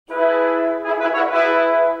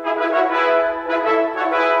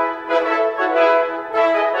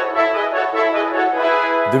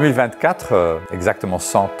2024, exactement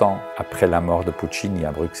 100 ans après la mort de Puccini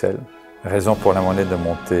à Bruxelles, raison pour la Monnaie de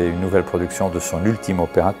monter une nouvelle production de son ultime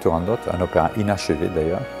opéra, Turandot, un opéra inachevé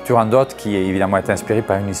d'ailleurs. Turandot qui évidemment est inspiré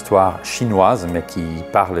par une histoire chinoise, mais qui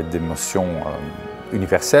parle d'émotions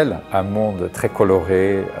universelles, un monde très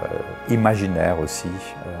coloré, imaginaire aussi,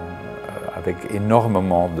 avec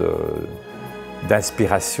énormément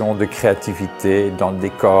d'inspiration, de créativité dans le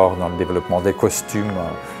décor, dans le développement des costumes,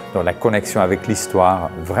 dans la connexion avec l'histoire.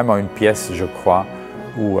 Vraiment une pièce, je crois,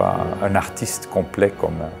 où un artiste complet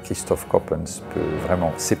comme Christophe Coppens peut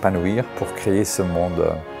vraiment s'épanouir pour créer ce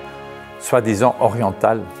monde soi-disant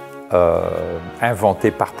oriental,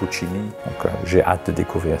 inventé par Puccini. Donc j'ai hâte de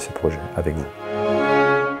découvrir ce projet avec vous.